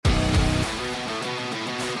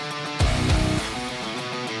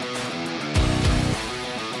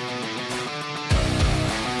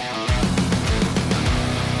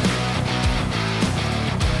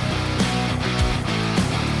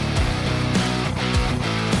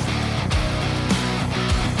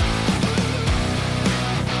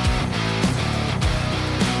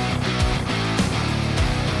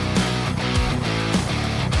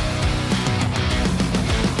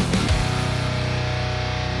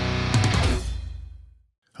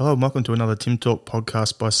Hello and welcome to another Tim Talk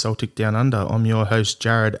podcast by Celtic Down Under. I'm your host,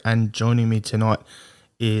 Jared, and joining me tonight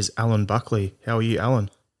is Alan Buckley. How are you, Alan?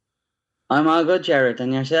 I'm all good, Jared.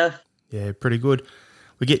 And yourself? Yeah, pretty good.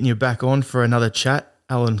 We're getting you back on for another chat,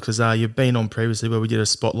 Alan, because you've been on previously where we did a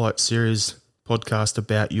Spotlight Series podcast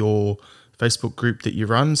about your Facebook group that you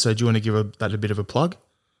run. So do you want to give that a bit of a plug?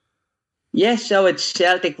 Yes, so it's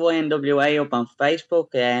Celtic YNWA up on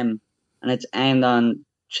Facebook, and it's aimed on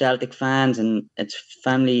Celtic fans, and it's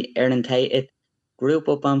family orientated group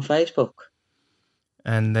up on Facebook.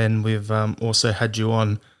 And then we've also had you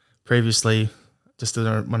on previously, just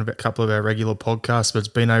on a couple of our regular podcasts, but it's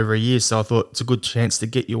been over a year, so I thought it's a good chance to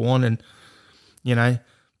get you on, and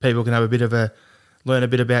people can have learn a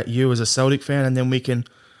bit about you as a Celtic fan, and then we can,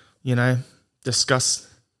 discuss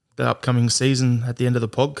the upcoming season at the end of the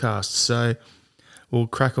podcast. So we'll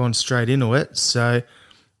crack on straight into it. So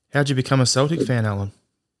how'd you become a Celtic fan, Alan?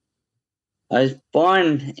 I was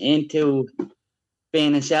born into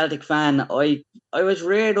being a Celtic fan. I was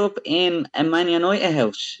reared up in a Man United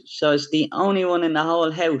house, so it's the only one in the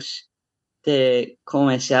whole house to become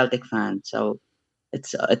a Celtic fan. So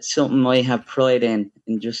it's something I have pride in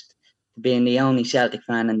just being the only Celtic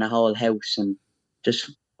fan in the whole house, and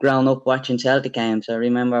just grown up watching Celtic games. I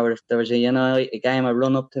remember if there was a United game, I'd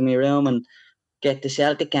run up to my room and get the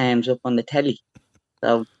Celtic games up on the telly.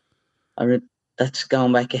 So that's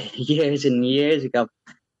going back years and years ago.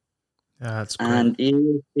 Yeah, that's great. And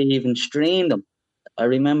even stream them. I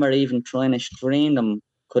remember even trying to stream them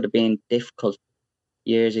could have been difficult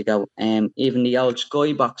years ago. Even the old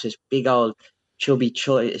Sky boxes, big old chubby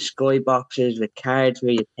Sky boxes with cards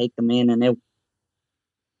where you take them in and out.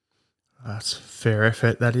 That's fair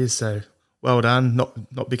effort. That is so. Well done.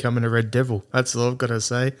 Not becoming a Red Devil. That's all I've got to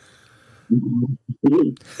say.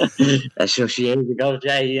 That's just years ago,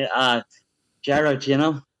 Jay. Jared,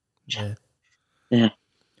 Yeah.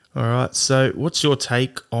 All right. So, what's your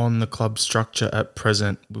take on the club structure at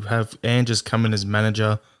present? We have Ange come in as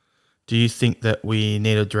manager. Do you think that we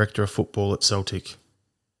need a director of football at Celtic?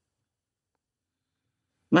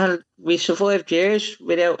 Well, we survived years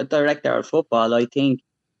without a director of football. I think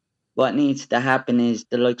what needs to happen is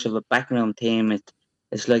the likes of a backroom team.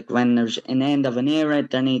 It's like when there's an end of an era,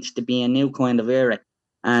 there needs to be a new kind of era.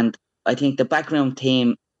 And I think the backroom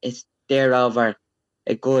team is there over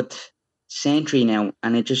a good century now,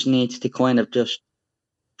 and it just needs to kind of just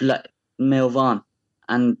move on.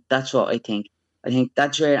 And that's what I think. I think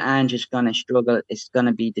that's where Ange is going to struggle. It's going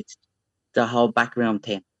to be the whole backroom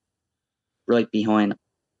team right behind him.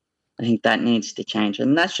 I think that needs to change.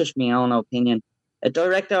 And that's just my own opinion. A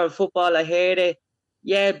director of football, I heard it.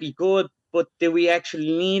 Yeah, it'd be good, but do we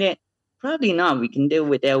actually need it? Probably not. We can do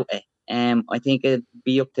without it. I think it'd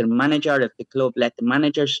be up to the manager if the club let the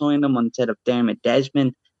manager sign them instead of Dermot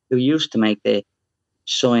Desmond, who used to make the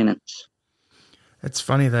signings. It's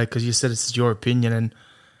funny though, because you said it's your opinion, and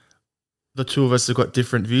the two of us have got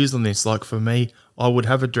different views on this. Like for me, I would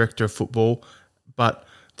have a director of football, but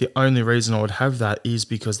the only reason I would have that is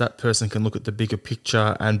because that person can look at the bigger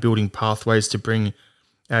picture and building pathways to bring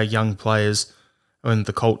our young players and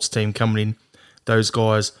the Colts team coming in, those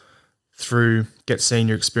guys through, get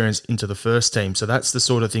senior experience into the first team. So that's the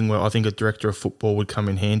sort of thing where I think a director of football would come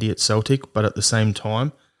in handy at Celtic, but at the same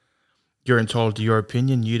time, you're entitled to your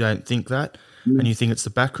opinion. You don't think that, and you think it's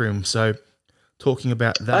the back room. So talking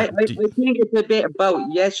about that... I think it's a bit about,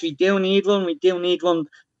 yes, we do need one,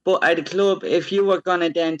 but at the club, if you were going to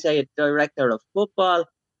then say a director of football,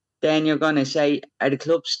 then you're going to say, are the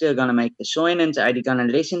club still going to make the signings? Are they going to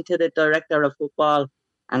listen to the director of football?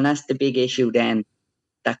 And that's the big issue then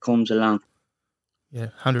that comes along. Yeah,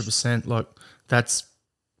 100%. Like, that's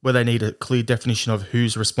where they need a clear definition of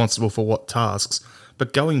who's responsible for what tasks.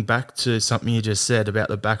 But going back to something you just said about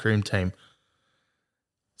the backroom team.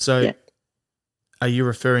 So Are you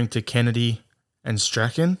referring to Kennedy and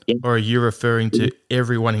Strachan, or are you referring to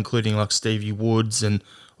everyone, including like Stevie Woods and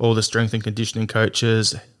all the strength and conditioning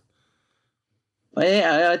coaches?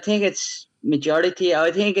 I think it's majority.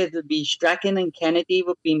 I think it would be Strachan and Kennedy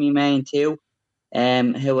would be my main two,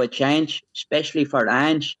 who would change, especially for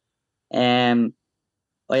Ange.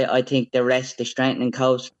 I think the rest, the strengthening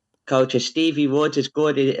coaches, Stevie Woods is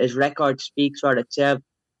good. His record speaks for itself,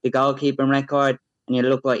 the goalkeeping record, and you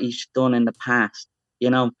look what he's done in the past.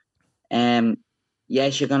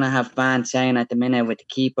 Yes, you're going to have fans saying at the minute with the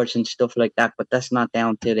keepers and stuff like that, but that's not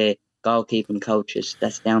down to the goalkeeping coaches.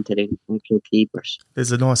 That's down to the actual keepers.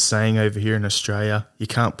 There's a nice saying over here in Australia, you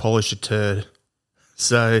can't polish a turd.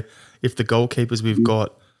 So if the goalkeepers we've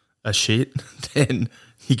got are shit, then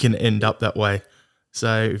he can end up that way.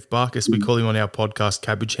 So if Barkas, we call him on our podcast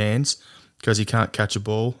Cabbage Hands because he can't catch a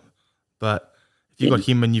ball. But if if you've got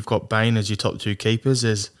him and you've got Bain as your top two keepers,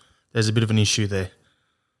 there's a bit of an issue there.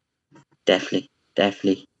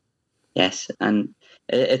 Definitely. Yes, and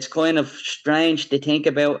it's kind of strange to think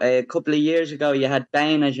about. A couple of years ago, you had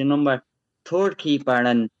Bain as your number third keeper,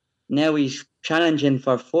 and now he's challenging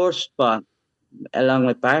for first spot along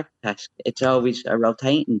with Bartas. It's always a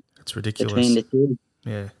rotating. It's ridiculous between the two.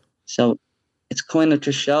 Yeah. So it's kind of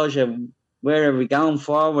just shows you where are we going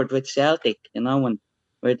forward with Celtic, and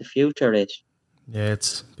where the future is. Yeah,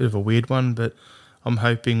 it's a bit of a weird one, but I'm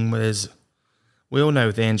hoping we all know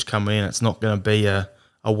with Ange coming in, it's not going to be a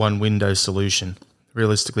one window solution.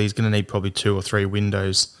 Realistically, he's going to need probably 2 or 3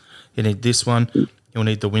 windows. You need this one, you'll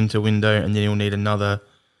need the winter window, and then you'll need another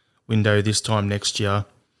window this time next year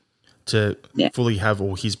to fully have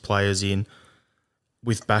all his players in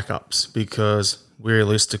with backups, because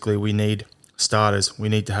realistically we need starters. We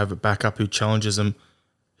need to have a backup who challenges them,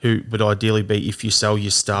 who would ideally be, if you sell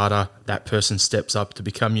your starter, that person steps up to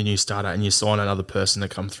become your new starter and you sign another person to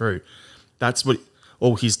come through. That's what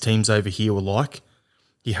all his teams over here were like.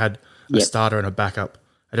 He had a starter and a backup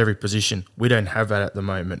at every position. We don't have that at the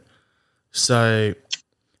moment. So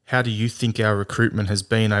how do you think our recruitment has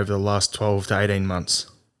been over the last 12 to 18 months?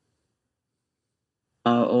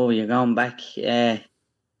 You're going back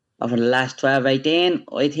over the last 12, 18.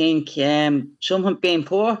 I think some have been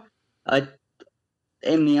poor.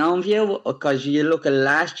 In my own view, because you look at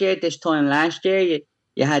this time last year,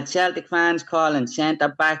 you had Celtic fans calling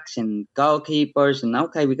centre-backs and goalkeepers, and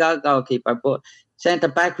okay, we got a goalkeeper, but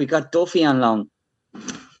centre-back, we got Duffy on loan.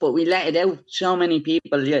 But we let it out, so many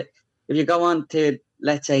people. If you go on to,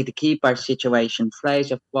 let's say, the keeper situation,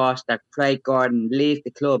 Fraser Foster, Craig Gordon leave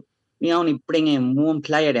the club, we only bring in one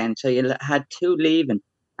player then, so you had 2 leaving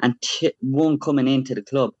and 1 coming into the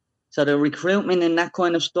club. So the recruitment in that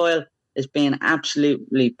kind of style has been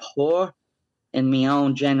absolutely poor in my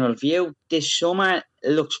own general view. This summer it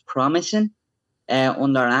looks promising.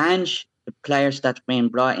 Under Ange, the players that's been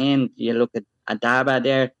brought in, you look at Adaba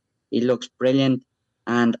there, he looks brilliant,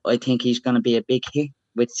 and I think he's going to be a big hit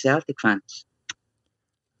with Celtic fans.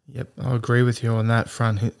 Yep, I agree with you on that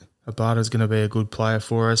front. Abada's going to be a good player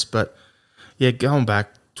for us, but yeah, going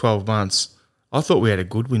back 12 months, I thought we had a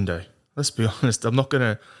good window. Let's be honest, no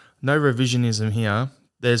revisionism here.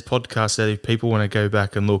 There's podcasts that if people want to go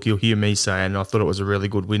back and look, you'll hear me saying I thought it was a really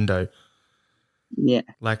good window. Yeah.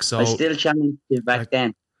 Laxalt, I still challenged you back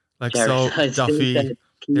then. Laxalt, Duffy.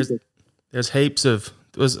 There's heaps of...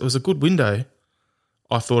 It was a good window,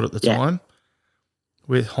 I thought at the time.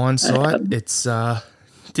 With hindsight, it's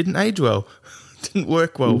didn't age well. Didn't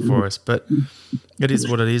work well for us, but it is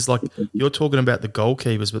what it is. Like, you're talking about the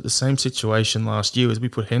goalkeepers, but the same situation last year was we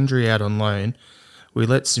put Hendry out on loan, we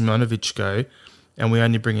let Simonovic go, and we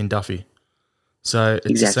only bring in Duffy. So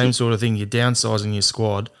it's the same sort of thing. You're downsizing your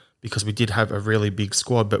squad because we did have a really big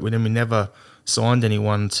squad, but we never signed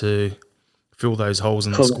anyone to fill those holes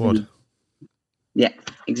in the squad. Yeah,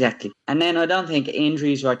 exactly. And then I don't think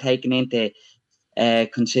injuries were taken into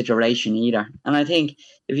consideration either. And I think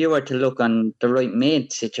if you were to look on the right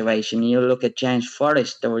mid situation, you look at James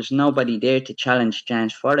Forrest. There was nobody there to challenge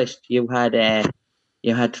James Forrest. You had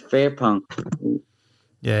Fairpong.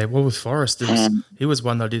 Yeah, well, with Forrest, he was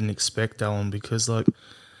one that I didn't expect, Alan, because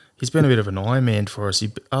he's been a bit of an Iron Man for us.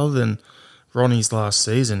 Other than Ronnie's last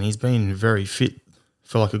season, he's been very fit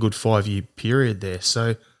for a good 5-year period there.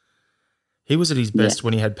 So he was at his best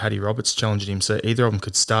when he had Paddy Roberts challenging him. So either of them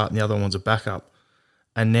could start and the other one's a backup.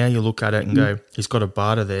 And now you look at it and go, he's got a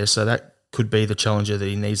Abada there, so that could be the challenger that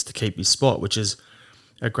he needs to keep his spot, which is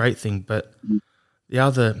a great thing. But the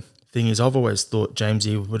other thing is, I've always thought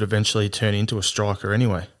Jamesy would eventually turn into a striker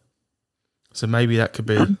anyway. So maybe that could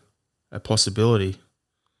be a possibility.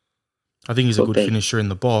 I think he's a good finisher in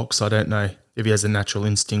the box. I don't know if he has the natural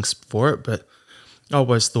instincts for it, but I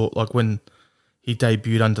always thought, when he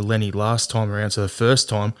debuted under Lenny last time around, so the first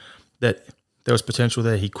time, that there was potential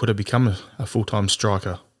there. He could have become a full-time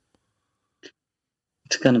striker.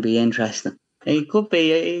 It's going to be interesting. He could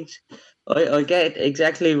be. I get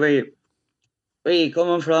exactly where you're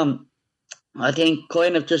coming from. I think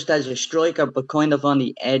kind of just as a striker, but kind of on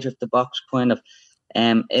the edge of the box, kind of.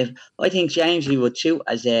 If I think Jamesy would suit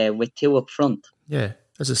as with 2 up front. Yeah,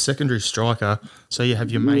 as a secondary striker, so you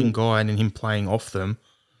have your main guy and then him playing off them.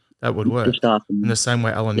 That would work. In the same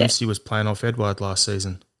way Alanissi was playing off Edouard last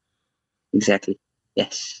season. Exactly.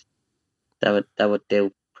 Yes, that would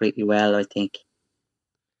do pretty well, I think.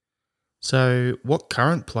 So, what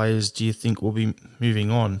current players do you think will be moving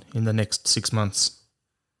on in the next 6 months?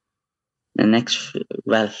 Let's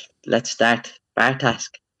start. Bartas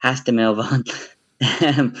has to move on.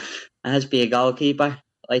 Has to be a goalkeeper,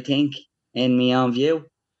 I think, in my own view.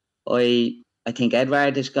 I I think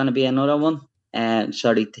Edward is going to be another one.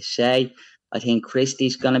 Sorry to say. I think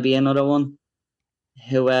Christie's going to be another one.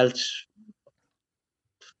 Who else?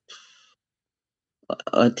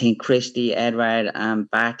 I think Christie, Edward, and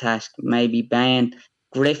Bartas, maybe Ben.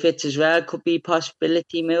 Griffiths as well could be a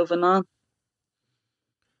possibility moving on.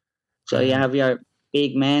 So you have your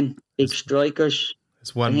big men, big strikers.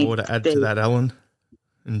 There's one more to add to that, Alan.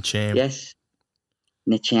 Ntcham. Yes.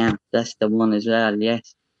 Ntcham, that's the one as well,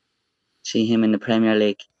 yes. See him in the Premier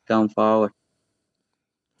League going forward.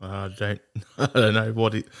 I don't know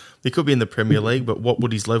what he could be in the Premier League, but what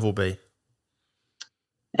would his level be?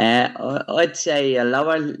 I'd say a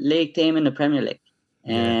lower league team in the Premier League.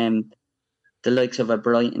 The likes of a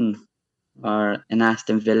Brighton or an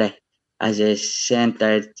Aston Villa as a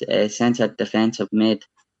centre defensive mid,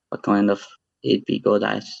 what kind of he'd be good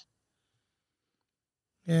at.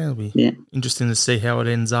 Yeah, it'll be interesting to see how it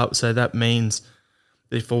ends up. So that means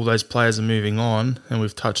that if all those players are moving on, and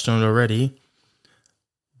we've touched on it already,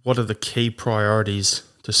 what are the key priorities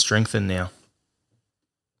to strengthen now?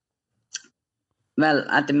 Well,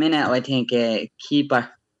 at the minute, I think a keeper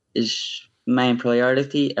is main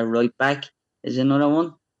priority. A right back is another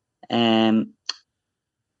one.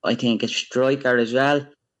 I think a striker as well.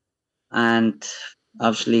 And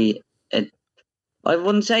obviously, I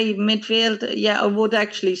wouldn't say midfield. Yeah, I would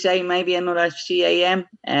actually say maybe another CAM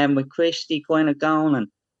with Christie kind of going, and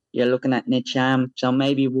you're looking at Ntcham. So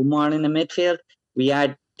maybe we're more in the midfield. We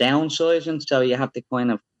are downsizing, so you have to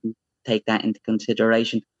kind of take that into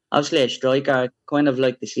consideration. Obviously, a striker, I'd kind of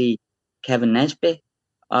like to see Kevin Nesbitt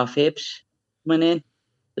off Hibs coming in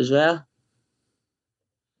as well.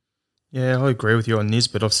 Yeah, I agree with you on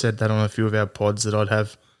Nisbet. I've said that on a few of our pods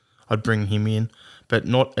that I'd bring him in, but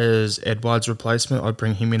not as Edward's replacement. I'd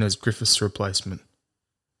bring him in as Griffiths' replacement.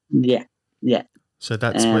 Yeah. So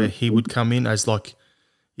that's where he would come in as like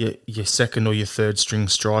your second or your third string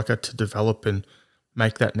striker to develop and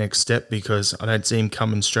make that next step, because I don't see him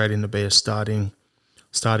coming straight in to be a starting,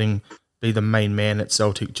 be the main man at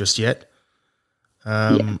Celtic just yet.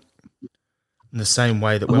 In the same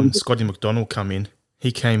way that when Scotty McDonald come in,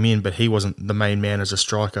 he came in, but he wasn't the main man as a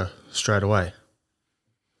striker straight away.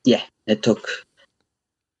 Yeah, it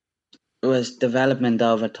was development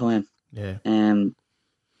over time. Yeah. No,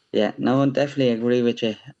 I definitely agree with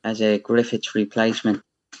you as a Griffiths replacement,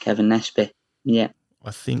 Kevin Nesbitt. Yeah. I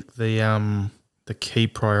think the key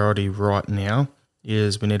priority right now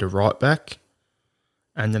is we need a right back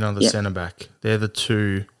and another centre back. They're the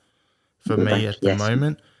two for me at the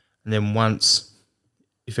moment. And then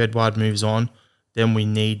if Edward moves on, then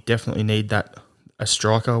we definitely need a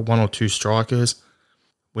striker, one or two strikers.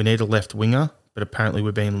 We need a left winger, but apparently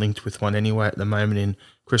we're being linked with one anyway at the moment in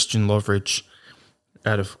Christian Lovric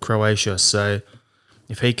out of Croatia. So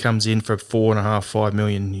if he comes in for 4.5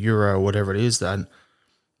 million euro or whatever it is, then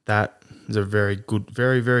that is a very good,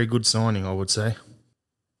 very, very good signing, I would say.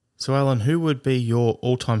 So, Alan, who would be your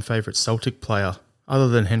all-time favourite Celtic player, other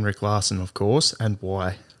than Henrik Larsson, of course, and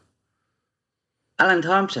why? Alan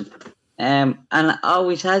Thompson, and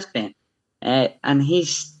always has been. And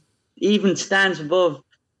he's even stands above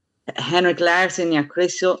Henrik Larsson, your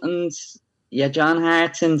Chris Suttons, your John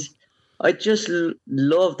Hartsons. I just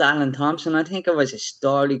loved Alan Thompson. I think it was a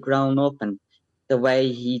story growing up and the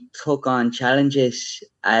way he took on challenges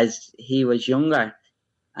as he was younger.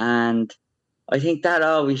 And I think that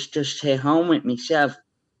always just hit home with myself.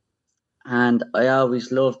 And I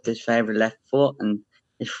always loved his favourite left foot and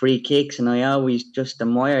his free kicks. And I always just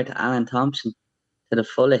admired Alan Thompson to the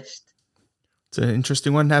fullest. It's an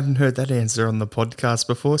interesting one. I haven't heard that answer on the podcast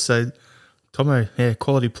before. So, Tomo,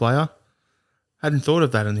 quality player. Hadn't thought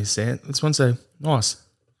of that in this answer. This one's so nice.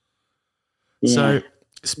 Yeah. So,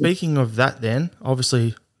 speaking of that then,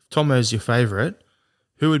 obviously, Tomo's your favourite.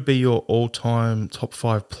 Who would be your all-time top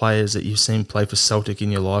 5 players that you've seen play for Celtic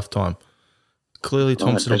in your lifetime? Clearly,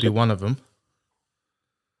 Thompson will be one of them.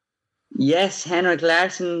 Yes, Henrik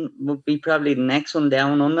Larsson would be probably the next one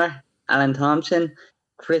down under. Alan Thompson,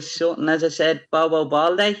 Chris Sutton, as I said, Bobo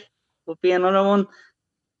Balde would be another one.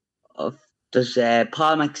 There's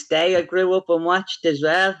Paul McStay I grew up and watched as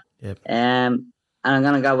well. Yep. And I'm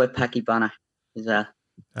going to go with Packy Bonner as well.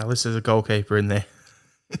 At least there's a goalkeeper in there.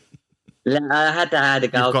 I had to add a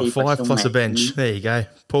goalkeeper. You've got 5 plus a bench. There you go.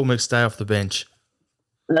 Paul McStay off the bench.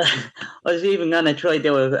 I was even going to trying to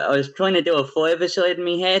do a 5-a-side in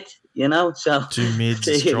my head, so. 2 mids,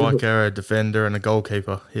 a striker, a defender and a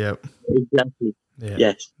goalkeeper. Yep. Exactly. Yeah.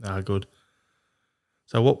 Yes. Good.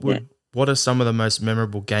 So what are some of the most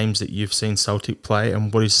memorable games that you've seen Celtic play,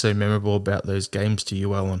 and what is so memorable about those games to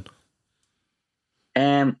you, Alan?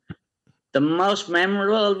 The most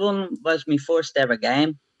memorable one was my first ever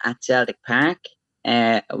game, at Celtic Park.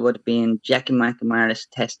 It would have been Jackie McNamara's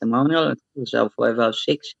testimonial. It was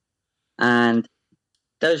 0506. And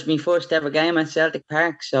that was my first ever game at Celtic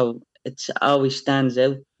Park, so it always stands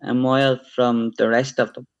out a mile from the rest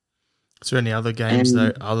of them. Is there any other games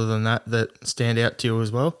though, other than that stand out to you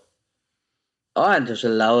as well? Oh, there's a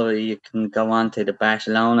lot. You can go on to the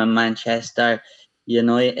Barcelona, Manchester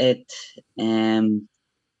United,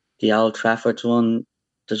 the Old Trafford one.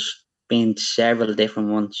 There's been several different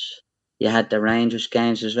ones. You had the Rangers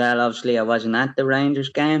games as well. Obviously, I wasn't at the Rangers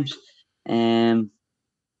games.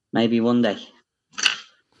 Maybe one day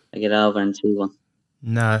I get over and see one.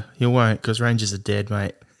 No, you won't, because Rangers are dead,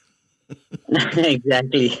 mate.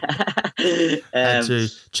 Exactly. Had to.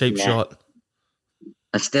 Cheap shot.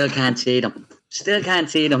 I still can't see them. Still can't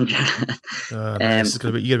see them. You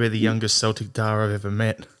gotta be the youngest Celtic Dar I've ever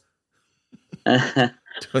met.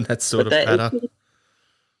 Doing that sort of patter.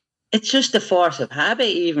 It's just a force of habit.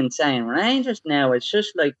 Even saying Rangers now, it's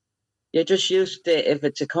just like you're just used to. If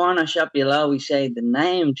it's a corner shop, you'll always say the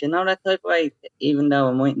name. Do you know that type of way? Even though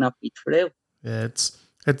it might not be true. Yeah,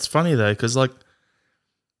 it's funny though, because like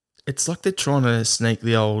it's like they're trying to sneak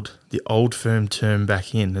the old firm term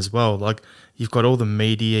back in as well. Like you've got all the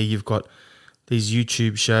media, you've got these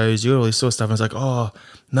YouTube shows, you got all this sort of stuff, and it's like, oh,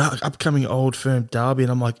 no, upcoming Old Firm derby,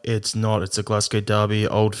 and I'm like, it's not. It's a Glasgow derby.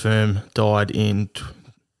 Old Firm died in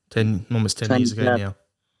almost 10 years ago now.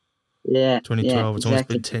 Yeah, 2012. yeah, It's almost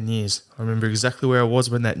been 10 years. I remember exactly where I was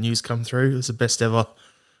when that news come through. It was the best ever.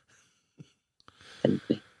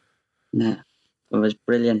 Yeah, it was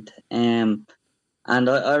brilliant. And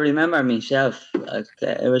I remember myself.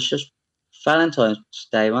 It was just Valentine's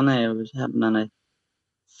Day, wasn't it? It was happening on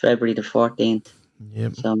February the 14th.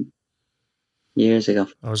 Yep. Some years ago.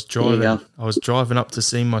 I was driving up to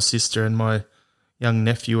see my sister and my young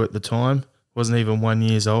nephew at the time. Wasn't even 1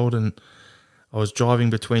 year old, and I was driving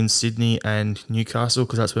between Sydney and Newcastle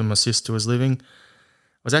because that's where my sister was living.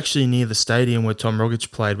 I was actually near the stadium where Tom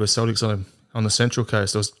Rogic played, where Celtic's on the Central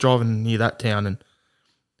Coast. I was driving near that town and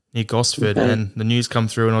near Gosford, and the news come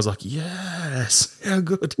through, and I was like, yes, how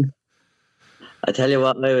good. I tell you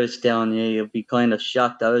what, I was down here, you'll be kind of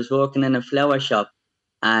shocked. I was working in a flower shop,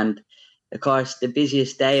 and of course, the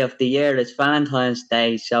busiest day of the year is Valentine's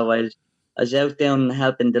Day. So I was out down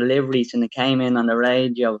helping deliveries, and it came in on the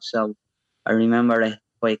radio. So I remember it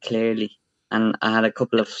quite clearly. And I had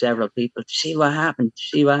several people, see what happened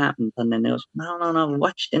on the news. No,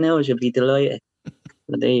 watch the news, you'll be delighted.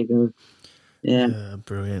 So there you go. Yeah.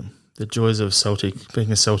 Brilliant. The joys of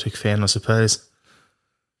being a Celtic fan, I suppose.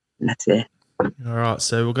 That's it. All right,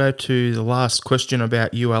 so we'll go to the last question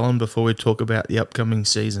about you, Alan, before we talk about the upcoming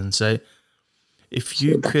season. So if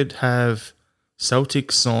you could have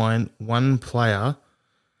Celtic sign one player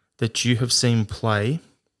that you have seen play,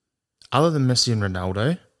 other than Messi and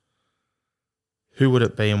Ronaldo, who would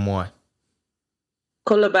it be and why?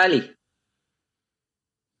 Koulibaly.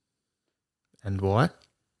 And why?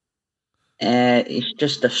 He's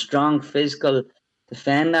just a strong physical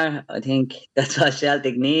defender. I think that's what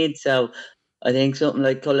Celtic needs. So I think something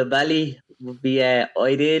like Koulibaly would be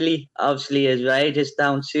ideally. Obviously, his wages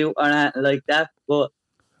don't suit or anything like that. But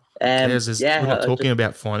we're not talking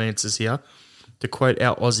about finances here. To quote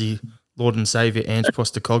our Aussie Lord and Saviour Ange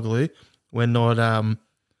Postecoglou, we're not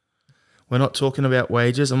talking about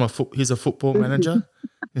wages. He's a football manager.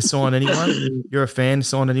 You sign anyone. You're a fan.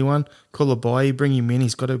 Sign anyone. Koulibaly, bring him in.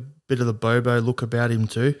 He's got a bit of the Bobo look about him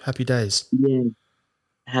too. Happy days. Yeah,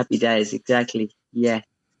 happy days. Exactly. Yeah.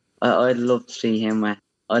 I'd love to see him.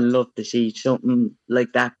 I'd love to see something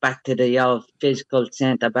like that back to the old physical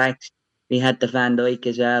centre backs. We had the Van Dijk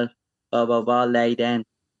as well. Ball laid in.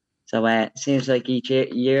 So it seems like each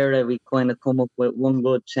year we kind of come up with one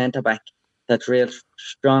good centre back that's real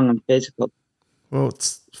strong and physical. Well,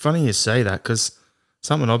 it's funny you say that, because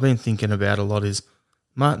something I've been thinking about a lot is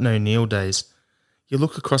Martin O'Neill days. You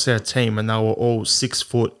look across our team and they were all 6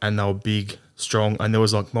 foot and they were big, strong, and there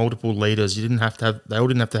was like multiple leaders. They all didn't have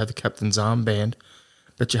to have the captain's armband,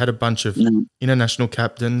 but you had a bunch of international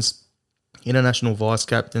captains, international vice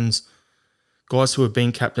captains, guys who have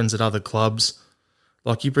been captains at other clubs.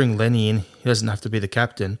 Like you bring Lenny in, he doesn't have to be the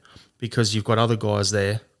captain because you've got other guys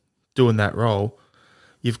there doing that role.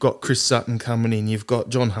 You've got Chris Sutton coming in, you've got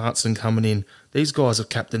John Hartson coming in. These guys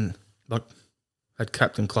have had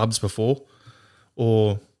captain clubs before,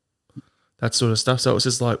 or that sort of stuff. So it's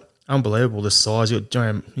just like unbelievable, the size. You've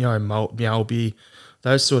got Malby,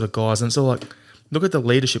 those sort of guys. And it's all like, look at the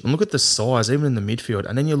leadership and look at the size, even in the midfield.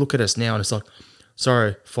 And then you look at us now and it's like,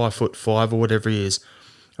 5'5" or whatever he is.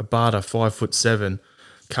 Abada, 5'7".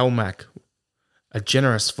 Kalmak, a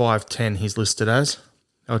generous 5'10" he's listed as.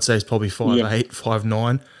 I would say he's probably 5'8", Yeah.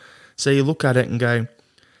 5'9". So you look at it and go,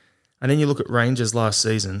 and then you look at Rangers last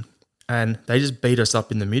season, and they just beat us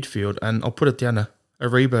up in the midfield. And I'll put it down to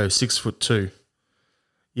Aribo, 6'2".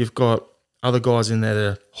 You've got other guys in there that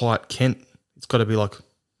are height. Kent, it's got to be like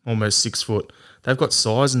almost 6 foot. They've got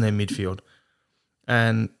size in their midfield.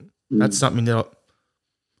 And that's something that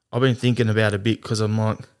I've been thinking about a bit, because I'm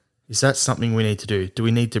like, is that something we need to do? Do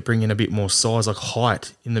we need to bring in a bit more size, like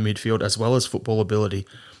height in the midfield, as well as football ability?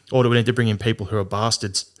 Or do we need to bring in people who are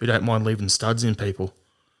bastards, who don't mind leaving studs in people?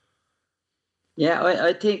 Yeah,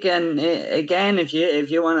 I think, and again, if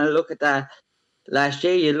you want to look at that, last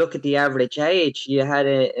year you look at the average age. You had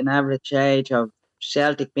an average age of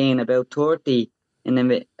Celtic being about 30 in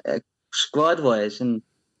the squad wise, and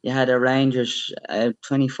you had a Rangers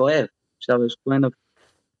 25. So it's kind of,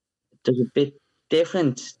 there's a bit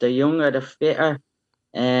difference. The younger, the fitter.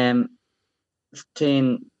 Um,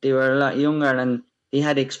 they were a lot younger and they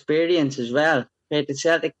had experience as well. Compared to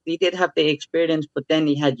Celtic, they did have the experience, but then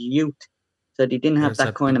they had youth, so they didn't have There's that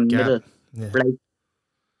that kind of big gap. middle Yeah. break.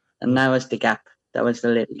 And that was the gap. That was the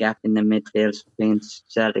little gap in the midfield between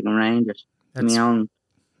Celtic and Rangers.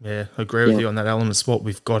 Yeah, I agree with you on that element. What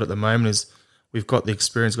we've got at the moment is we've got the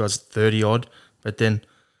experienced guys 30 odd, but then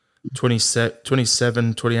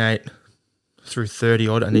 27, 28 through 30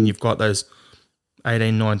 odd, and then you've got those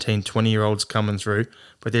 18, 19, 20-year-olds coming through.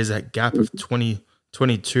 But there's that gap of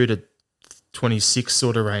 22 to 26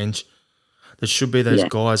 sort of range. There should be those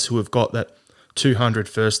guys who have got that 200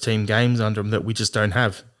 first-team games under them that we just don't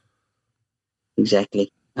have.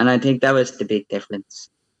 Exactly. And I think that was the big difference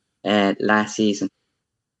last season.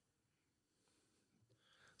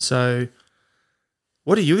 So,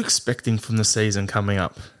 what are you expecting from the season coming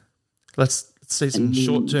up? Let's see some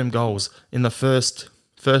short-term goals in the first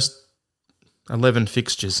 11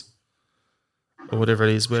 fixtures, or whatever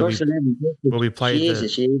it is, where we play.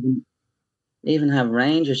 Jesus, you even have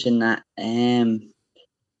Rangers in that.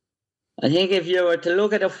 I think if you were to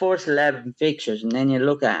look at the first 11 fixtures and then you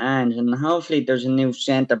look at Ange, and hopefully there's a new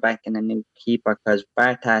centre back and a new keeper, because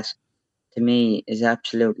Bartas, to me, is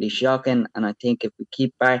absolutely shocking. And I think if we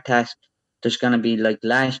keep Bartas, there's going to be, like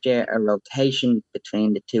last year, a rotation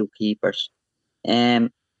between the two keepers.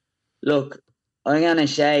 Look, I'm going to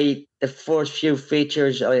say the first few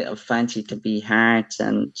features I fancy to be Hearts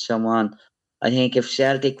and so on. I think if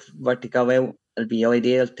Celtic were to go out, it'll be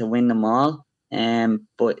ideal to win them all.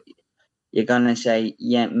 But you're going to say,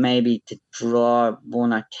 yeah, maybe to draw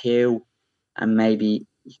one or two, and maybe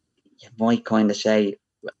you might kind of say,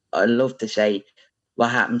 I'd love to say, what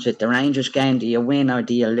happens with the Rangers game? Do you win or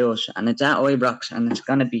do you lose? And it's at Ibrox, and it's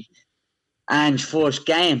going to be Ange's first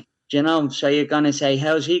game, you know? So you're going to say,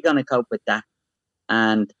 how's he going to cope with that?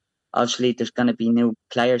 And obviously there's going to be new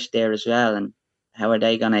players there as well, and how are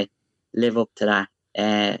they going to live up to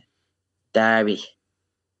that derby?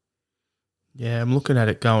 Yeah, I'm looking at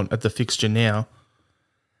it going at the fixture now,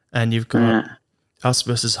 and you've got us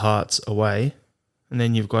versus Hearts away, and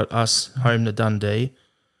then you've got us home to Dundee,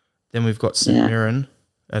 then we've got St Mirren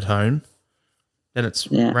at home, then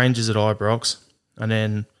it's Rangers at Ibrox, and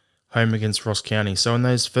then home against Ross County. So in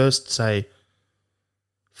those first, say,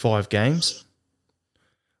 5 games,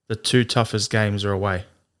 the 2 toughest games are away.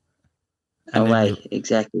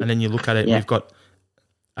 Exactly. And then you look at it, we've got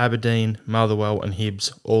Aberdeen, Motherwell and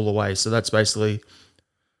Hibs all away. So that's basically,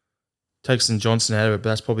 take St Johnstone out of it, but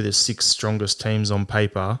that's probably the 6 strongest teams on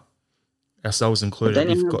paper, ourselves included. Then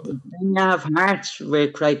you have Hearts, where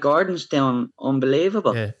Craig Gordon's doing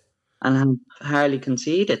unbelievable. Yeah. And have hardly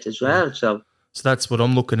conceded as well. Yeah. So that's what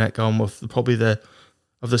I'm looking at, going with probably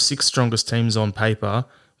of the 6 strongest teams on paper,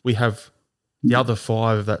 we have the other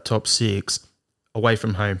 5 of that top 6 away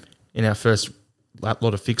from home in our first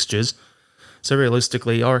lot of fixtures. So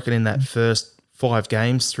realistically, I reckon in that first 5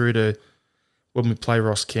 games through to when we play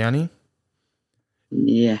Ross County,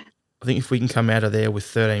 I think if we can come out of there with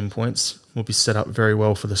 13 points, we'll be set up very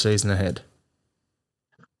well for the season ahead.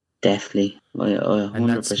 Definitely,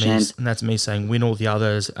 100%. And that's me saying win all the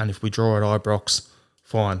others, and if we draw at Ibrox,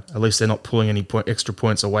 fine. At least they're not pulling any extra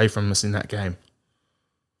points away from us in that game.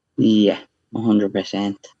 Yeah,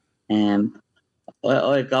 100%.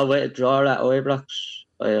 I'd go with a draw at Ibrox.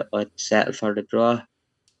 I'd settle for the draw.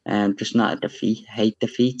 Just not a defeat. Hate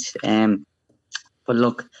defeats. But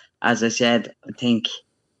look, as I said, I think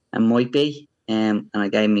it might be. And I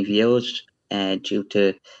gave me views due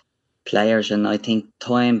to players, and I think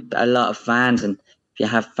time, a lot of fans, and if you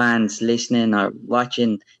have fans listening or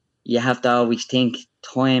watching, you have to always think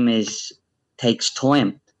time takes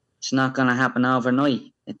time. It's not going to happen overnight.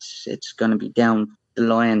 It's going to be down the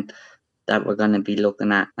line that we're going to be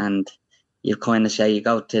looking at, and you kind of say, you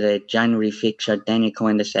go to the January fixture, then you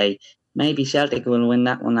kind of say, maybe Celtic will win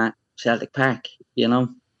that one at Celtic Park,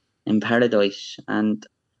 in Paradise. And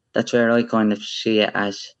that's where I kind of see it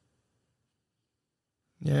as.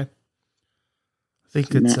 Yeah. I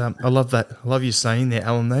think it's, I love that. I love you saying there,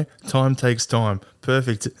 Alan, though. Time takes time.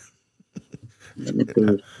 Perfect.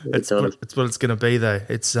 It's what it's going to be, though.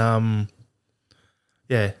 It's,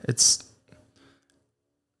 it's,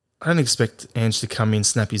 I don't expect Ange to come in,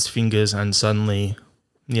 snap his fingers, and suddenly,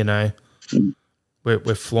 we're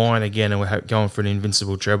flying again and we're going for an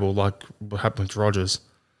invincible treble like what happened with Rodgers.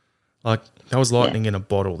 Like, that was lightning in a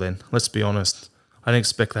bottle then. Let's be honest. I didn't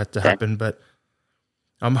expect that to happen, but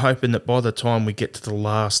I'm hoping that by the time we get to the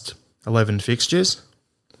last 11 fixtures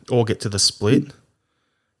or get to the split,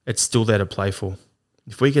 it's still there to play for.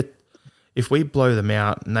 If we blow them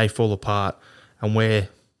out and they fall apart and we're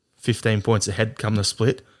 15 points ahead come the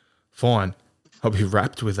split, fine. I'll be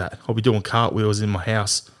wrapped with that. I'll be doing cartwheels in my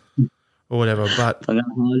house or whatever. But I'm going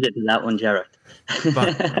to hold it to that one, Jared.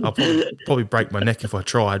 But I'll probably break my neck if I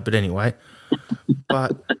tried. But anyway,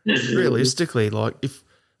 but realistically, like if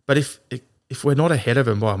we're not ahead of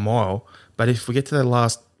them by a mile, but if we get to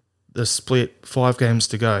the split, 5 games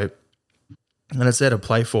to go, and it's there to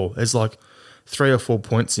play for, there's like 3 or 4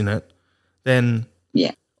 points in it, then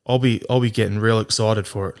I'll be getting real excited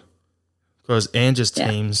for it. Because Ange's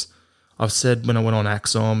teams, I've said when I went on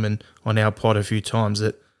Axom and on our pod a few times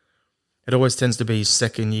that it always tends to be his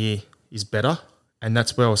second year is better. And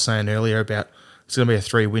that's what I was saying earlier about it's going to be a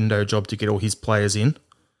 3-window job to get all his players in.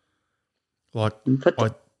 Like,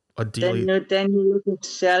 ideally. Then you look at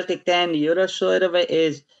Celtic, then the other side of it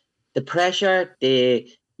is the pressure.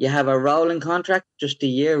 You have a rolling contract, just a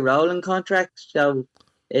year rolling contract. So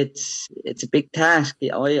it's a big task.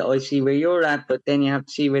 I see where you're at, but then you have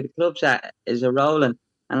to see where the club's at is a rolling.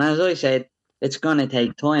 And as I said, it's going to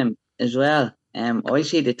take time as well. I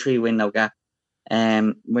see the 3-window gap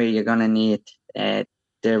where you're going to need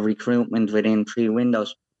the recruitment within 3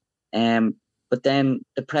 windows. But then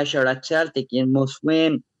the pressure at Celtic, you must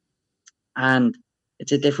win. And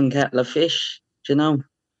it's a different kettle of fish,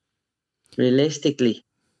 realistically.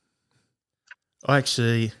 I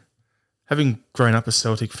actually, having grown up a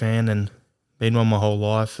Celtic fan and been one my whole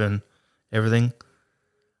life and everything,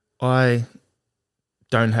 I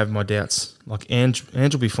don't have my doubts. Like, Ange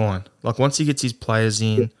will be fine. Like, once he gets his players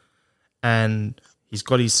in and he's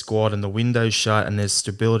got his squad and the window's shut and there's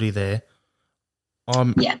stability there,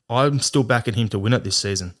 I'm still backing him to win it this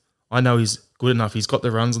season. I know he's good enough. He's got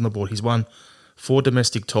the runs on the board. He's won 4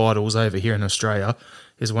 domestic titles over here in Australia.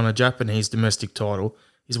 He's won a Japanese domestic title.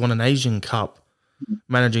 He's won an Asian Cup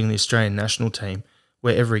managing the Australian national team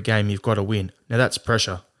where every game you've got to win. Now that's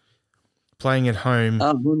pressure. Playing at home,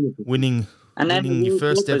 winning your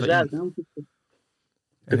first ever.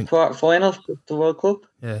 The quarter-final of the World Cup.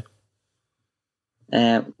 Yeah.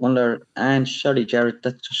 Sorry, Jared,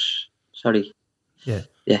 that's just... Sorry. Yeah.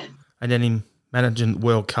 Yeah. And then him managing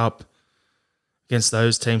World Cup against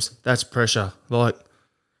those teams, that's pressure. Like,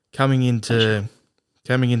 coming into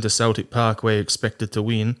Celtic Park where you're expected to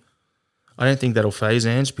win, I don't think that'll faze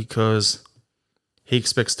Ange because he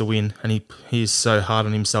expects to win and he's so hard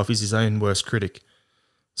on himself. He's his own worst critic.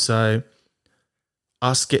 So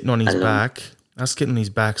us getting on his back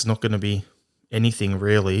is not going to be anything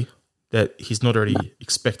really that he's not already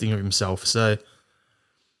expecting of himself. So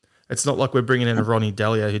it's not like we're bringing in a Ronnie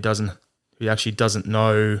Delia who actually doesn't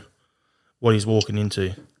know what he's walking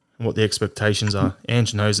into and what the expectations are.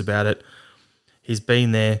 Ange knows about it. He's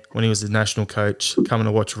been there when he was the national coach, coming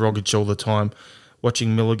to watch Rogic all the time,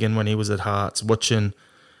 watching Milligan when he was at Hearts, watching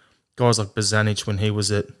guys like Bozanic when he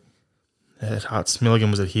was at Hearts. Milligan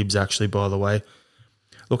was at Hibs, actually, by the way.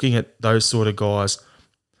 Looking at those sort of guys,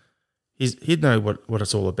 he'd know what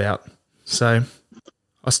it's all about. So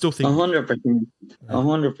I still think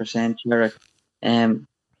 100%, Jared. And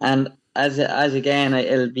as again,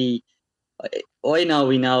 it'll be. I know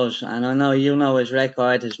he knows, and I know you know his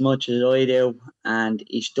record as much as I do, and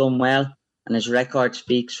he's done well, and his record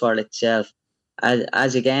speaks for itself.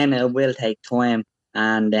 As again, it will take time,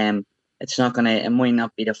 and it might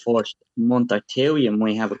not be the first month or two. You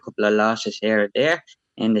might have a couple of losses here or there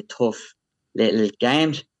in the tough little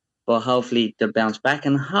games, but hopefully they'll bounce back,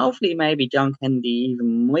 and hopefully maybe John Kennedy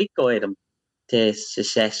even might guide them to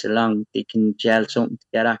success along. They can gel something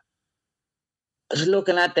together. I was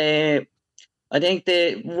looking at I think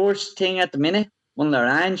the worst thing at the minute under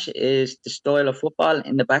Ange is the style of football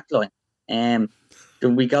in the back line.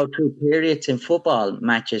 We go through periods in football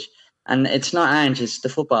matches, and it's not Ange, it's the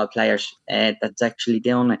football players that's actually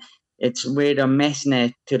doing it. It's where they're messing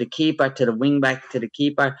it to the keeper, to the wing back, to the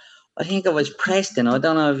keeper. I think it was Preston. I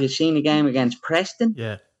don't know if you've seen the game against Preston.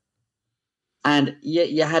 Yeah. And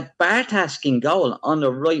you had Bartas in goal on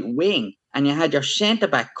the right wing, and you had your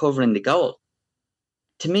centre-back covering the goal.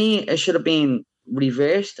 To me, it should have been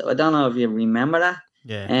reversed. I don't know if you remember that.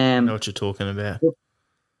 Yeah, I know what you're talking about.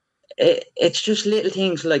 It's just little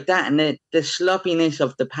things like that, and the sloppiness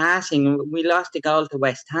of the passing. We lost the goal to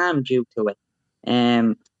West Ham due to it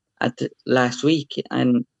last week,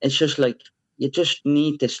 and it's just like you just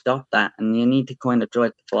need to stop that, and you need to kind of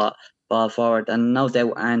drive the ball forward, and no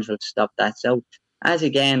doubt Ange will stop that. So, as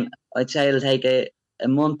again, I'd say it'll take a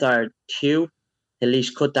month or two to at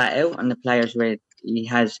least cut that out, and the players where he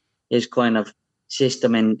has his kind of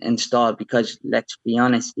system installed, because let's be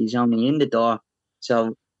honest, he's only in the door,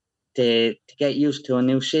 so to get used to a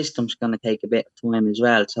new system is going to take a bit of time as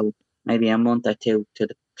well. So maybe a month or two to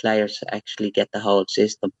the players actually get the whole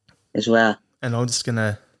system as well. And I'm just going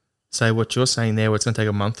to say what you're saying there, where it's going to take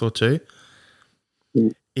a month or two.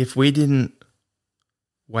 If we didn't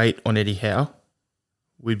wait on Eddie Howe,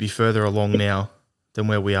 we'd be further along now than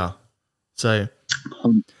where we are. So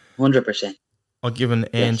 100%. I've given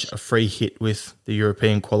Ange a free hit with the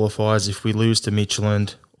European qualifiers if we lose to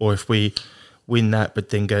Midtjylland, or if we win that but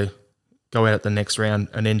then go out at the next round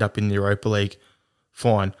and end up in the Europa League.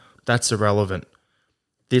 Fine, that's irrelevant.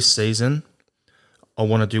 This season, I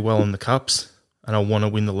want to do well in the Cups and I want to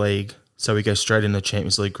win the league so we go straight into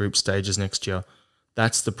Champions League group stages next year.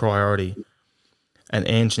 That's the priority. And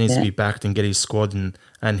Ange needs to be backed and get his squad in.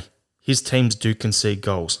 And his teams do concede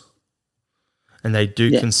goals. And they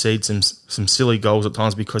do concede some silly goals at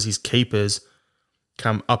times because his keepers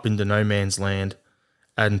come up into no man's land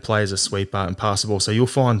and play as a sweeper and pass the ball. So you'll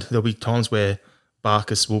find there'll be times where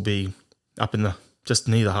Barkas will be up in just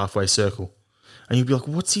near the halfway circle. And you'll be like,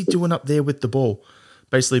 what's he doing up there with the ball?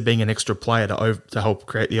 Basically being an extra player to help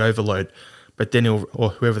create the overload. But then or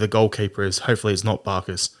whoever the goalkeeper is, hopefully it's not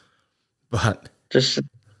Barkas. But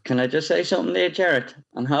can I just say something there, Jared?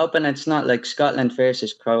 I'm hoping it's not like Scotland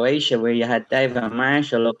versus Croatia where you had David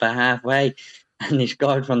Marshall up at halfway and he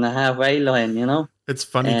scored from the halfway line, you know? It's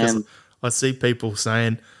funny because I see people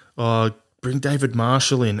saying, oh, bring David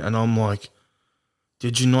Marshall in. And I'm like,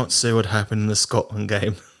 did you not see what happened in the Scotland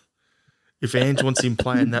game? If Ange wants him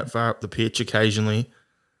playing that far up the pitch occasionally,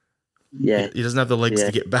 he doesn't have the legs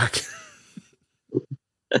to get back.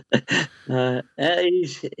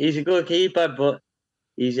 He's a good keeper, but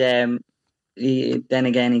he's then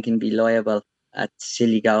again he can be liable at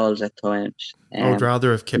silly goals at times. I would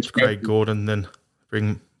rather have kept Craig Gordon than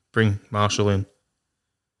bring Marshall in.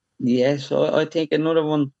 Yeah, so I think another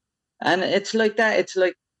one, and it's like that. It's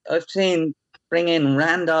like I've seen bring in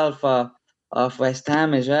Randolph off West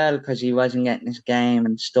Ham as well because he wasn't getting his game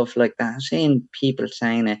and stuff like that. I've seen people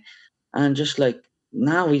saying it, and just like,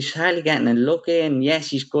 no, he's hardly getting a look in. Yes,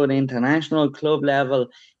 he's good international club level.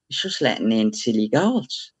 He's just letting in silly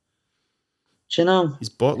goals. Do you know? He's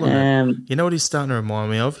bottling it. You know what he's starting to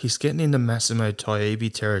remind me of? He's getting into Massimo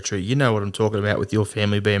Taibbi territory. You know what I'm talking about with your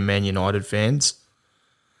family being Man United fans.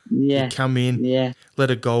 Yeah. He'd come in,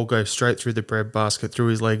 let a goal go straight through the breadbasket, through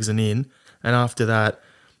his legs and in. And after that,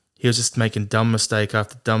 he was just making dumb mistake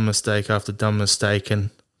after dumb mistake after dumb mistake. And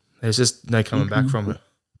there's just no coming back from it.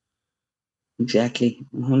 Exactly,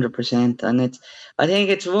 100%. And I think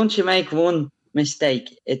it's once you make one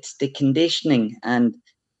mistake, it's the conditioning, and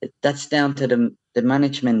that's down to the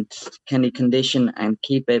management. Can they condition and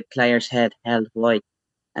keep a player's head held high?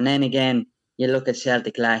 And then again, you look at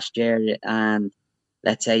Celtic last year, and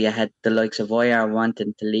let's say you had the likes of Oyer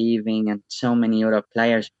wanting to leaving, and so many other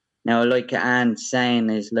players. Now, like Anne's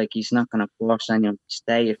saying, is like he's not going to force anyone to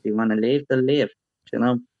stay. If they want to leave, they'll leave. You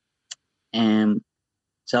know,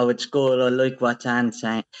 so it's good. I like what Anne's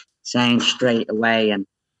saying straight away, and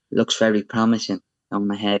looks very promising on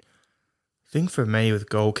the head. The thing for me with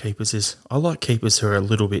goalkeepers is I like keepers who are a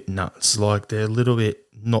little bit nuts, like they're a little bit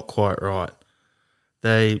not quite right.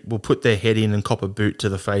 They will put their head in and cop a boot to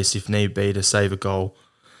the face if need be to save a goal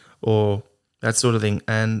or that sort of thing.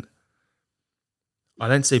 And I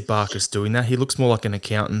don't see Barkas doing that. He looks more like an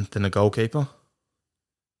accountant than a goalkeeper.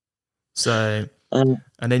 So, and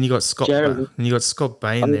then you got Scott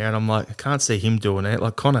Bain there, and I'm like, I can't see him doing it.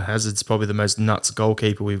 Like Connor Hazard's probably the most nuts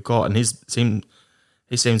goalkeeper we've got, and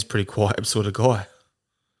he seems pretty quiet sort of guy.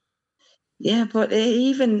 Yeah, but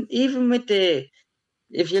even with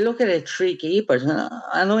if you look at the three keepers,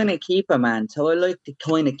 I'm not a keeper man, so I like to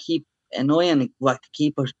kind of keep an eye on what the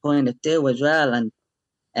keepers kind of do as well.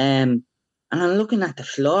 And I'm looking at the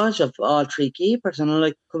flaws of all three keepers, and I'm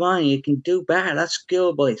like, come on, you can do better. That's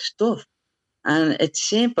schoolboy stuff. And it's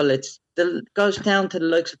simple. It goes down to the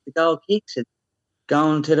likes of the goal kicks.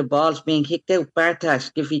 going to the balls being kicked out.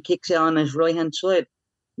 Bartas, if he kicks it on his right hand side,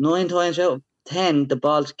 9 times out of 10, the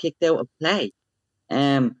ball's kicked out of play.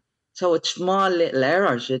 So it's small little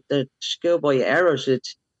errors. The schoolboy errors.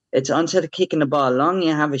 It's instead of kicking the ball long,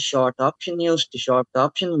 you have a short option. Use the short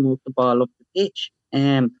option and move the ball up the pitch.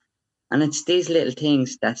 And it's these little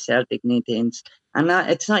things that Celtic need to, and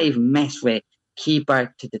it's not even mess with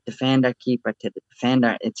keeper to the defender, keeper to the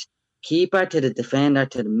defender. It's keeper to the defender,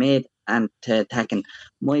 to the mid, and to attacking.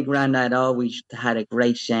 My granddad always had a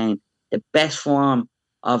great saying: the best form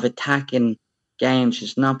of attacking games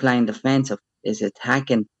is not playing defensive, is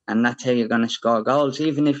attacking, and that's how you're going to score goals.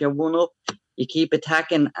 Even if you're 1-up, you keep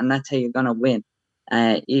attacking, and that's how you're going to win.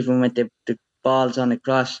 Even with the balls on the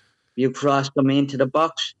cross, you cross them into the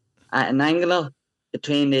box at an angle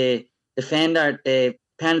between the defender, the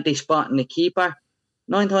penalty spot, and the keeper.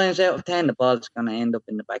 9 times out of 10, the ball's going to end up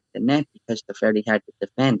in the back of the net because they're very hard to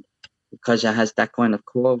defend, because it has that kind of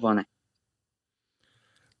curve on it.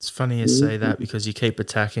 It's funny you say that because you keep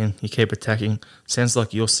attacking. Sounds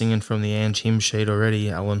like you're singing from the Ange hymn sheet already,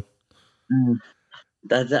 Alan. I'm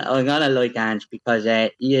going to like Ange because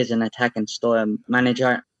he is an attacking style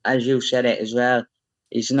manager. As you said it as well,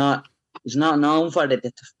 he's not known for the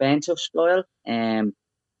defensive style, and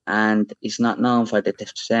he's not known for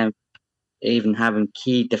the even having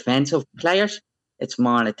key defensive players. It's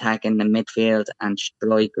more attacking the midfield and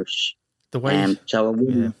strikers. The way,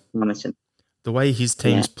 promising. The way his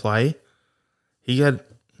teams play,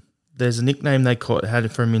 there's a nickname they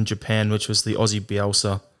had for him in Japan, which was the Aussie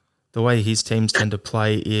Bielsa. The way his teams tend to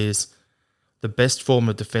play is the best form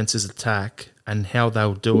of defense is attack, and how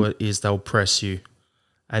they'll do it is they'll press you.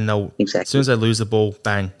 And as soon as they lose the ball,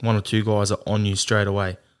 bang, 1 or 2 guys are on you straight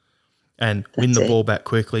away. And win the ball back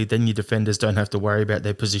quickly. Then your defenders don't have to worry about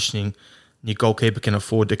their positioning. Your goalkeeper can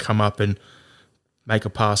afford to come up and make a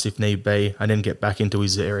pass if need be, and then get back into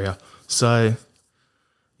his area. So,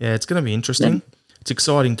 yeah, it's going to be interesting. Yeah. It's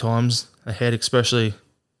exciting times ahead, especially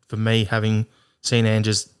for me, having seen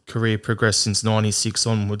Ange's career progress since 96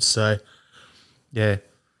 onwards. So, yeah,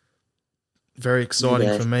 very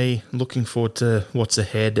exciting for me. Looking forward to what's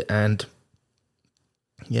ahead, and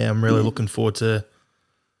yeah, I'm really looking forward to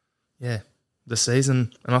the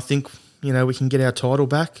season. And I think, we can get our title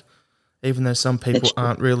back, even though some people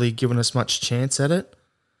aren't really giving us much chance at it.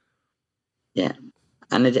 Yeah,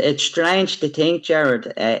 and it's strange to think,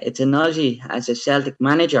 Jared, it's an Aussie as a Celtic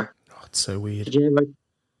manager. Oh, it's so weird.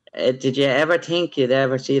 Did you ever think you'd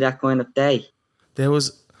ever see that kind of day?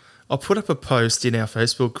 I put up a post in our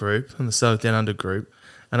Facebook group, in the South Down Under group,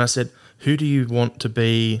 and I said, who do you want to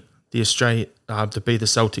be the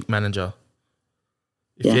Celtic manager?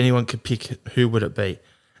 If anyone could pick, who would it be?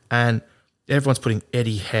 And everyone's putting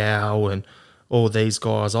Eddie Howe and all these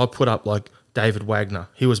guys. I put up like David Wagner.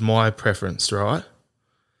 He was my preference, right?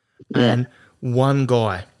 Yeah. And one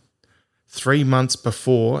guy, 3 months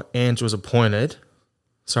before Ange was appointed,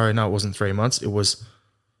 sorry, no, it wasn't 3 months. It was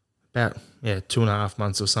about, 2.5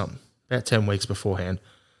 months or something, about 10 weeks beforehand,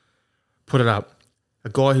 put it up. A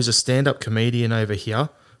guy who's a stand-up comedian over here,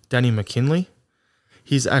 Danny McKinley,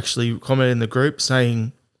 he's actually commented in the group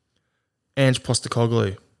saying Ange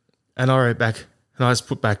Postecoglou. And I wrote back, and I just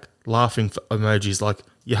put back laughing emojis like,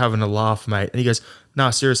 you're having a laugh, mate. And he goes, nah,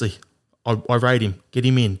 seriously, I rate him. Get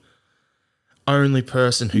him in. Only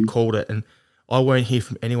person who called it. And I won't hear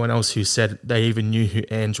from anyone else who said they even knew who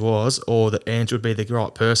Ange was or that Ange would be the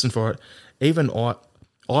right person for it. Even I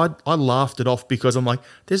laughed it off because I'm like,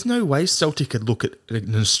 there's no way Celtic could look at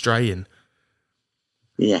an Australian.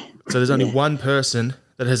 Yeah. So there's only one person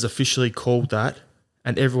that has officially called that,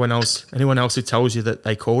 and anyone else who tells you that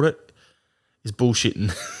they called it is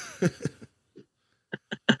bullshitting.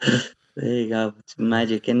 There you go. It's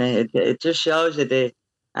magic, and it just shows that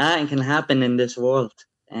anything can happen in this world,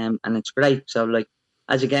 and it's great. So, like,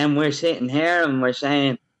 as again, we're sitting here and we're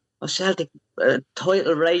saying, "Oh, Celtic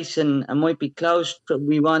title race and might be close.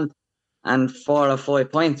 We want and 4 or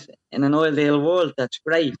 5 points in an ideal world. That's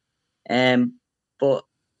great, but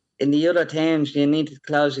in the other teams, you need to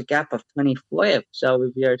close a gap of 25. So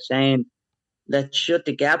if you're saying, let's shut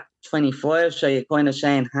the gap 25, so you're kind of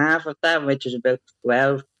saying half of that, which is about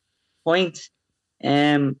 12 points.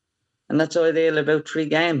 And that's ideal about 4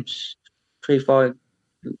 games. The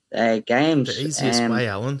easiest way,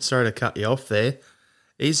 Alan, sorry to cut you off there.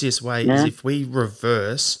 Easiest way is if we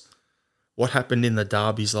reverse what happened in the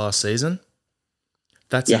derbies last season.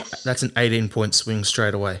 That's an 18-point swing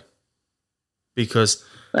straight away. Because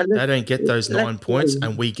they don't get those 9 points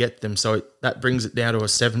and we get them. So that brings it down to a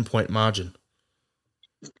 7-point margin.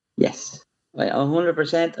 Yes,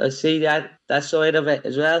 100%. I see that side of it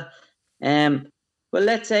as well. Well,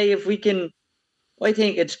 let's say if we can I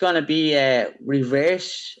think it's going to be a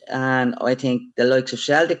reverse, and I think the likes of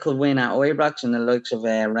Celtic could win at Ibrox, and the likes of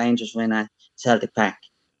Rangers win at Celtic Park.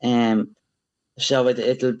 So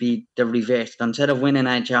it'll be the reverse. Instead of winning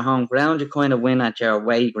at your home ground, you kind of win at your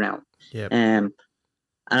away ground. Yep. And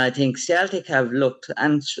I think Celtic have looked,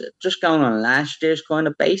 and just going on last year's kind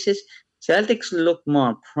of basis, Celtics look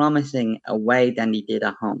more promising away than they did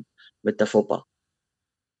at home with the football.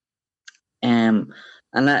 And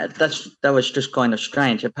that was just kind of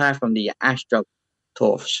strange, apart from the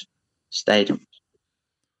AstroTurf stadium.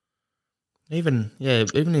 Even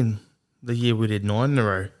in the year we did 9 in a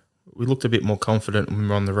row, we looked a bit more confident when we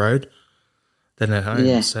were on the road than at home.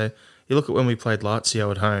 Yeah. So you look at when we played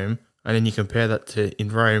Lazio at home, and then you compare that to in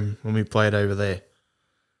Rome when we played over there.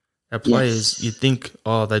 Our players, Yes. you'd think,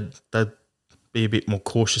 they'd be a bit more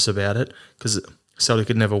cautious about it because Celtic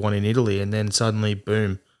had never won in Italy, and then suddenly,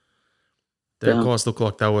 boom, the guys looked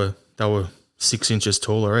like they were 6 inches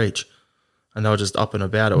taller each, and they were just up and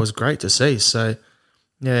about. It was great to see. So,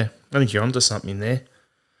 yeah, I think you're onto something there.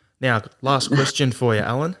 Now, last question for you,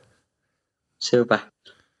 Alan. Super.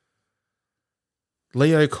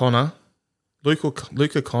 Leo Connor, Luke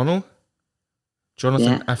O'Connell,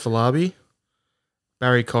 Jonathan Afolabi,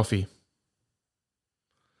 Barry Coffey.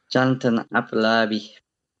 Jonathan Afolabi.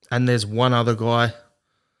 And there's one other guy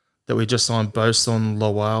that we just signed, Boson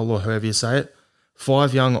Lowell, or however you say it.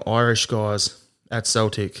 5 young Irish guys at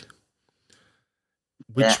Celtic.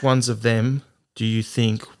 Which ones of them do you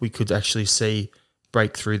think we could actually see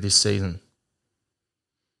break through this season?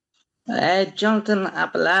 Jonathan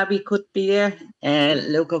Afolabi could be there.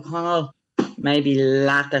 Luke O'Connell, maybe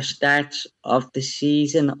latter starts of the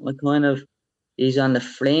season. He's on the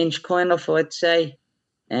fringe, kind of, I'd say.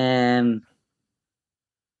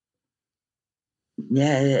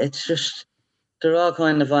 It's just they're all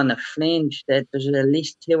kind of on the fringe. There's at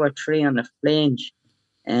least 2 or 3 on the fringe.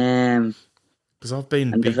 Because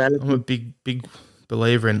I'm a big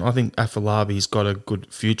believer in. I think Afolabi's got a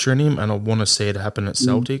good future in him, and I want to see it happen at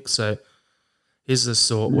Celtic. So he's the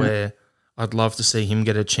sort where I'd love to see him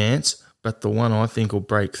get a chance, but the one I think will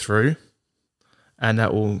break through, and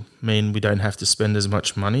that will mean we don't have to spend as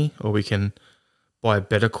much money, or we can buy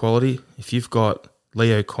better quality. If you've got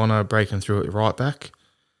Leo Connor breaking through at right back,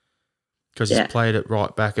 because he's played at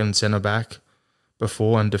right back and centre back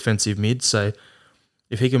before and defensive mid, so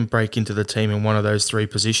if he can break into the team in one of those 3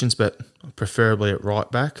 positions, but preferably at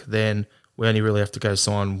right back, then we only really have to go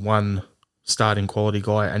sign one starting quality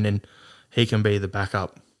guy, and then he can be the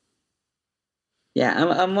backup.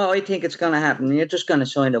 Yeah, and what I think it's going to happen, you're just going to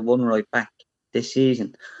sign the one right back this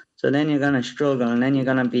season. So then you're going to struggle, and then you're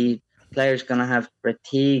going to be players going to have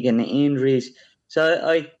fatigue and injuries. So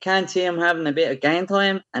I can't see him having a bit of game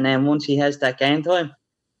time, and then once he has that game time,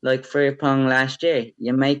 like Frimpong last year,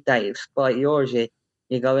 you make that spot yours.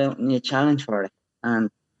 You go out and you challenge for it, and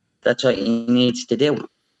that's what he needs to do.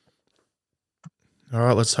 All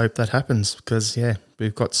right, let's hope that happens because,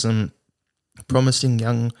 we've got some promising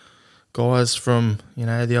young guys from,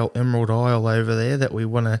 the old Emerald Isle over there that we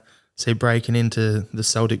want to see breaking into the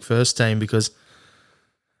Celtic first team, because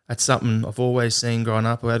that's something I've always seen growing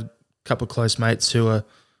up. I had a couple of close mates who are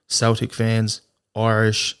Celtic fans,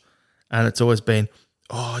 Irish, and it's always been,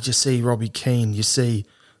 did you see Robbie Keane? You see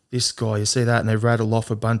this guy, you see that, and they rattle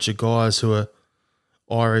off a bunch of guys who are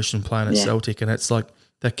Irish and playing at Celtic, and it's like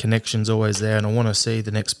that connection's always there, and I want to see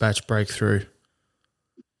the next batch break through.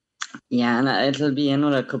 Yeah, and it'll be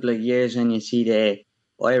another couple of years when you see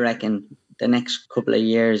I reckon the next couple of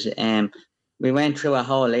years, we went through a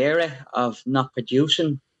whole era of not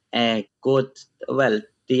producing they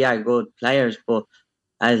are good players, but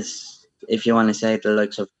as if you want to say the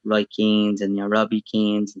likes of Roy Keanes and your Robbie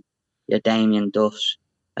Keanes, your Damien Duffs,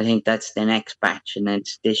 I think that's the next batch, and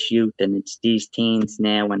it's this youth and it's these teens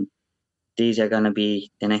now, and these are going to be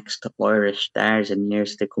the next Irish stars in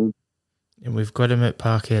years to come. And we've got him at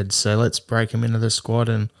Parkhead, so let's break him into the squad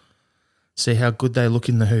and see how good they look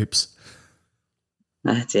in the hoops.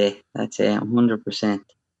 That's it, 100%.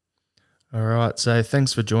 All right, so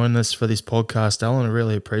thanks for joining us for this podcast, Alan. I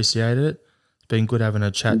really appreciate it. It's been good having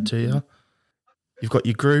a chat to you. You've got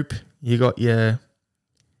your group, you got your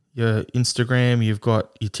Instagram, you've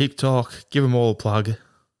got your TikTok. Give them all a plug.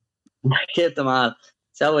 Give them all.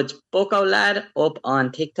 So it's Bucko Lad up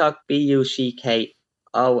on TikTok, BUCKOLAD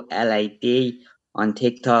on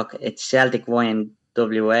TikTok. It's Celtic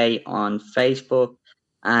YNWA on Facebook,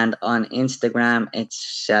 and on Instagram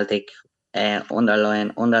it's Celtic __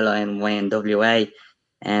 YNWA.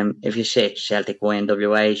 If you search Celtic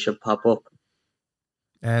YNWA, it should pop up.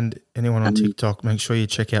 And anyone on TikTok, make sure you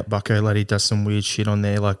check out Bucko Lad. He does some weird shit on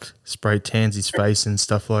there, like spray tans his face and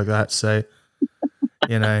stuff like that. So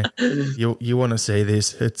You know, you want to see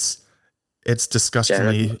this. It's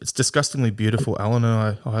disgustingly beautiful, Alan,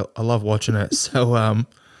 and I love watching it. So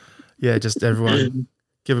yeah, just everyone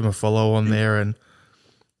give him a follow on there, and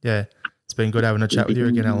yeah, it's been good having a chat with you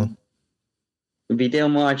again, Alan. We'll be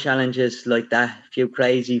doing more challenges like that, a few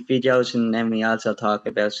crazy videos, and then we also talk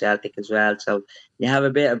about Celtic as well. So you have a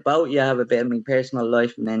bit of both. You have a bit of my personal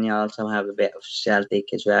life, and then you also have a bit of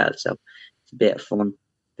Celtic as well. So it's a bit of fun, a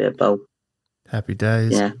bit of both. Happy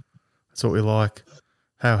days. Yeah. That's what we like.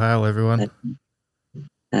 Hail, everyone.